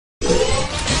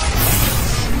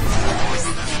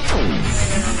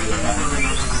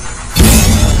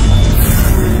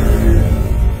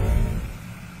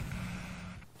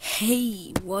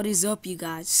Hey, what is up, you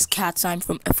guys? It's Cat I'm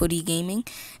from FoD Gaming,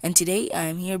 and today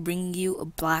I'm here bringing you a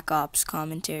Black Ops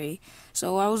commentary.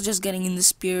 So I was just getting in the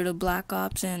spirit of Black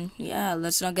Ops, and yeah,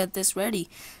 let's not get this ready.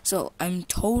 So I'm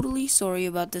totally sorry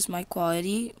about this mic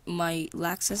quality. My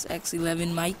Laxus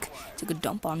X11 mic took a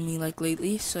dump on me like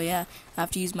lately, so yeah, I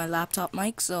have to use my laptop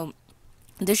mic. So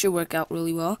this should work out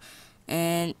really well,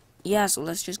 and yeah, so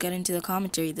let's just get into the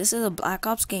commentary. This is a Black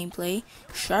Ops gameplay,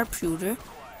 sharpshooter.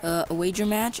 A wager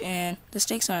match, and the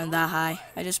stakes aren't that high.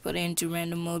 I just put it into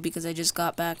random mode because I just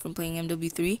got back from playing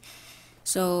MW3.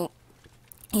 So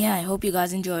yeah, I hope you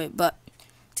guys enjoy it. But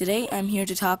today I'm here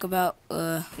to talk about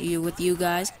with you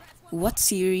guys, what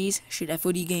series should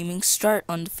FoD Gaming start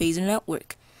on the Phazer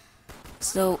network.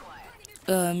 So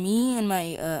me and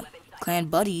my clan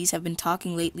buddies have been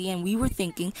talking lately, and we were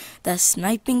thinking that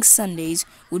sniping Sundays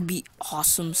would be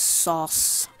awesome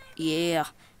sauce. Yeah,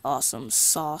 awesome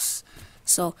sauce.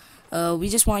 So we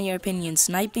just want your opinion.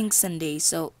 Sniping Sundays.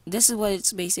 So this is what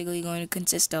it's basically going to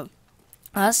consist of: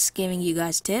 us giving you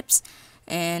guys tips,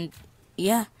 and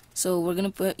yeah. So we're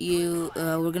gonna put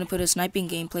a sniping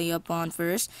gameplay up on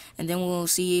first, and then we'll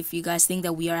see if you guys think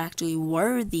that we are actually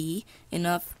worthy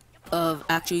enough of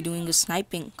actually doing a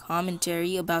sniping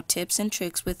commentary about tips and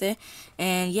tricks with it.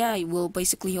 And yeah, we'll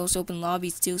basically host open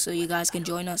lobbies too, so you guys can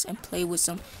join us and play with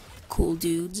some cool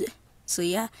dudes. So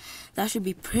yeah, that should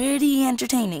be pretty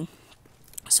entertaining.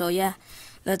 So yeah,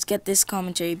 let's get this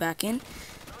commentary back in.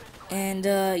 And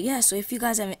yeah, so if you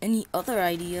guys have any other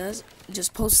ideas,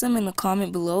 just post them in the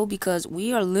comment below, because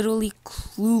we are literally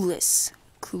clueless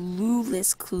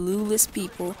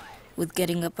people with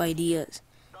getting up ideas,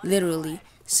 literally.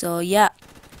 So yeah,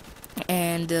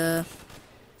 and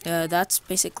that's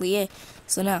basically it.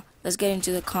 So now let's get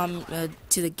into the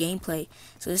gameplay.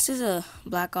 So this is a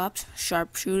Black Ops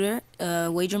sharpshooter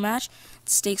wager match.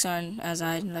 The stakes aren't as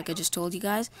high, like I just told you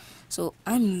guys. So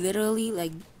I'm literally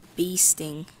like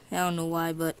beasting. I don't know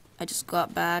why, but I just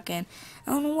got back, and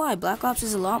I don't know why. Black Ops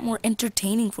is a lot more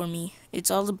entertaining for me.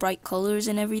 It's all the bright colors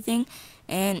and everything,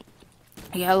 and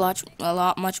yeah,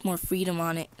 much more freedom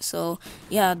on it. So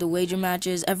yeah, the wager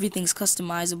matches, everything's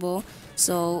customizable,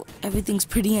 so everything's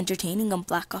pretty entertaining on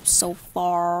Black Ops so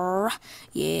far.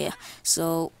 Yeah,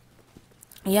 so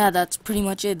yeah, that's pretty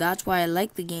much it. That's why I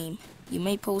like the game. You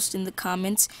may post in the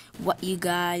comments what you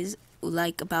guys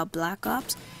like about Black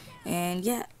Ops, and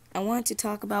yeah, I wanted to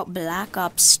talk about Black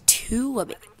Ops 2 a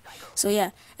bit. So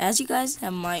yeah, as you guys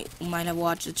might have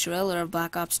watched the trailer of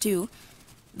Black Ops 2,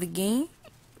 the game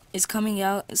is coming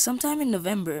out sometime in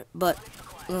November, but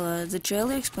the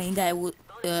trailer explained that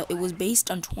it was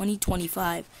based on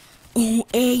 2025. Oh,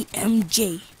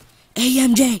 AMJ,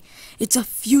 it's a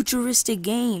futuristic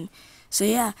game. So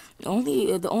yeah, the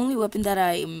only weapon that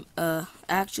I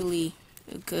actually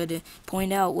could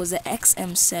point out was the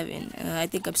XM7. I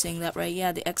think I'm saying that right.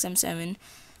 Yeah, the XM7.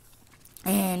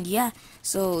 And yeah,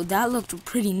 so that looked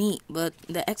pretty neat. But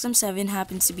the XM7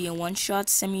 happens to be a one-shot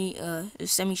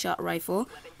semi-shot rifle,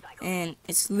 and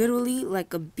it's literally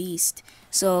like a beast.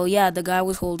 So yeah, the guy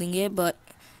was holding it, but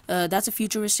that's a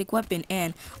futuristic weapon.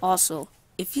 And also,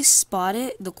 if you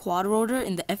spotted the quad rotor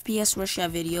in the FPS Russia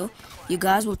video, you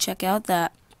guys will check out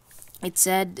that it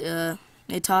said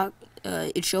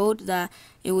it showed that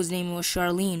its name was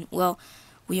Charlene. Well,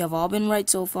 we have all been right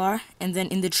so far. And then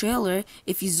in the trailer,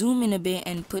 if you zoom in a bit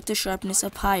and put the sharpness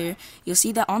up higher, you'll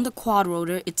see that on the quad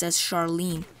rotor it says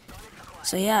Charlene.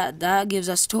 So yeah, that gives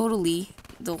us totally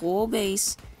the whole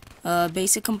basic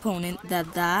component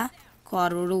that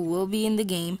quad rotor will be in the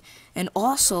game. And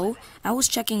also, I was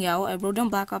checking out, I wrote down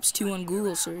Black Ops 2 on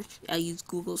Google search. I use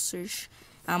Google search.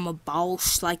 I'm a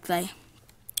boss like that.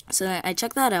 So I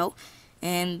checked that out,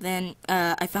 and then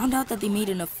I found out that they made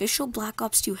an official Black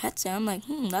Ops 2 headset. I'm like,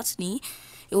 that's neat.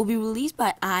 It will be released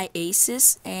by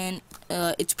IASIS, and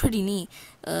it's pretty neat.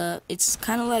 It's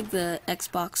kind of like the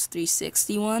Xbox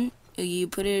 360 one. You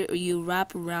put it, or you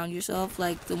wrap around yourself,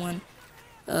 like the one,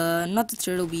 not the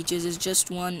Turtle Beaches. It's just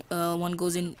one. One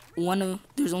goes in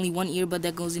there's only one earbud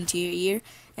that goes into your ear,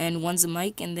 and one's the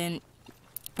mic, and then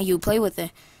you play with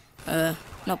it.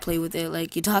 Not play with it,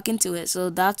 like you talk into it. So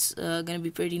that's gonna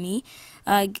be pretty neat.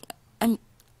 I'm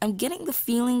getting the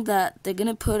feeling that they're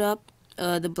gonna put up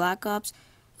the Black Ops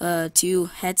 2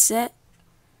 headset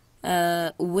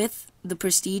with the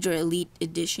Prestige or Elite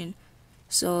Edition.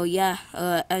 So yeah,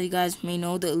 as you guys may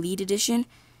know, the Elite Edition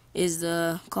is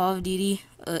the Call of Duty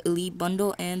Elite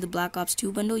bundle and the Black Ops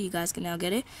 2 bundle. You guys can now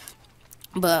get it,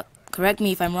 but correct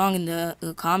me if I'm wrong in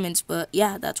the comments, but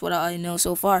yeah, that's what I know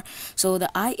so far. So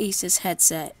the IASIS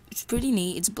headset, it's pretty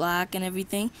neat. It's black and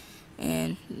everything,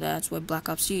 and that's what Black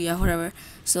Ops 2, yeah, whatever.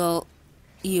 So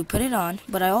you put it on.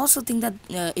 But I also think that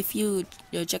if you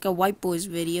check out White Boy's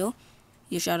video,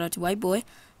 you shout out to White Boy.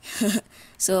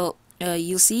 So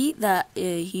you'll see that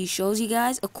he shows you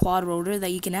guys a quad rotor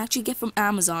that you can actually get from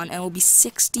Amazon, and it will be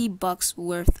 $60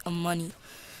 worth of money.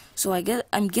 So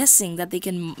I'm guessing that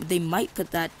they might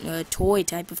put that toy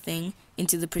type of thing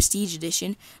into the Prestige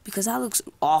Edition, because that looks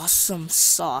awesome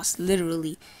sauce.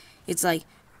 Literally, it's like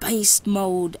beast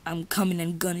mode. I'm coming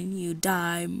and gunning you.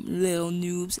 Die, little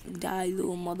noobs. Die,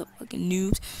 little motherfucking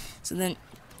noobs. So then,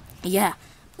 yeah,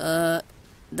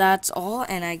 that's all,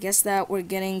 and I guess that we're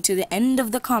getting to the end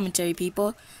of the commentary,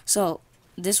 people. So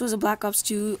this was a Black Ops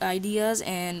 2 ideas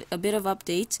and a bit of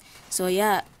updates. So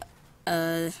yeah,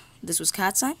 this was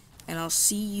Catsign, and I'll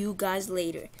see you guys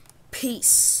later.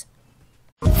 Peace.